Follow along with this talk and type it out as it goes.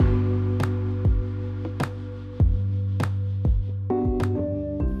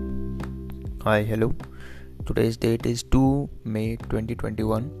Hi, hello. Today's date is 2 May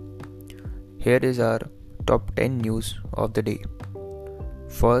 2021. Here is our top 10 news of the day.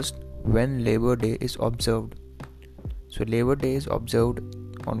 First, when Labor Day is observed. So Labor Day is observed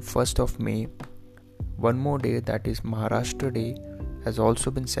on 1st of May. One more day, that is Maharashtra Day, has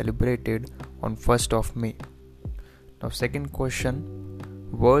also been celebrated on 1st of May. Now second question,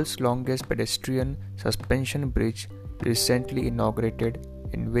 world's longest pedestrian suspension bridge recently inaugurated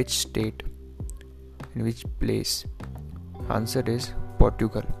in which state? In which place? Answer is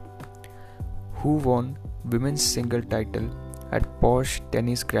Portugal. Who won women's single title at Porsche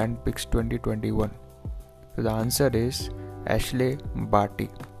Tennis Grand Prix 2021? So the answer is Ashley Barty.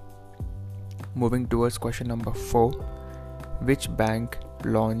 Moving towards question number 4. Which bank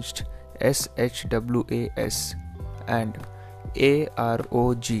launched SHWAS and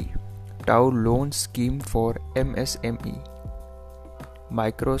AROG TAU loan scheme for MSME?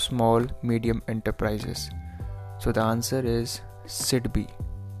 Micro, small, medium enterprises. So the answer is SIDBI.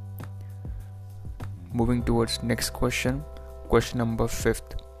 Moving towards next question number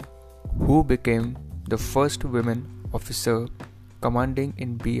 5th. Who became the first women officer commanding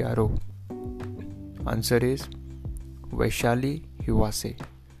in BRO? Answer is Vaishali Hiwase.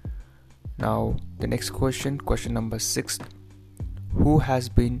 Now the next question number 6th. Who has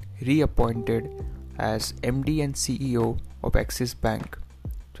been reappointed as MD and CEO of Axis Bank?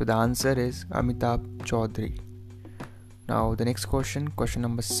 So the answer is Amitabh Chaudhary. Now the next question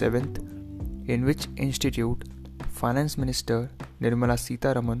number 7th. In which institute Finance Minister Nirmala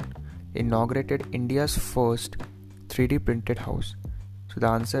Sitharaman inaugurated India's first 3D printed house? So the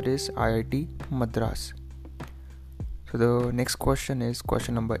answer is IIT Madras. So the next question is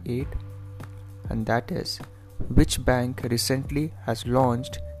question number 8, and that is, which bank recently has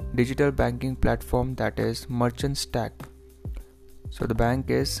launched digital banking platform, that is Merchant Stack? So the bank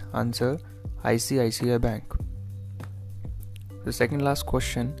is answer ICICI Bank. The second last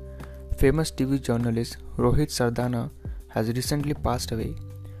question, famous TV journalist Rohit Sardana has recently passed away.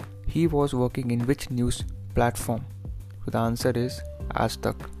 He was working in which news platform? So the answer is Aaj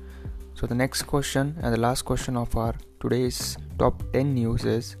Tak. So the next question and the last question of our today's top 10 news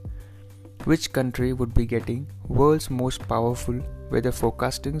is, which country would be getting world's most powerful weather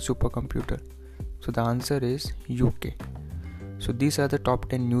forecasting supercomputer? So the answer is UK. So these are the top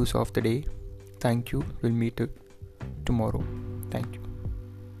 10 news of the day. Thank you. We'll meet tomorrow. Thank you.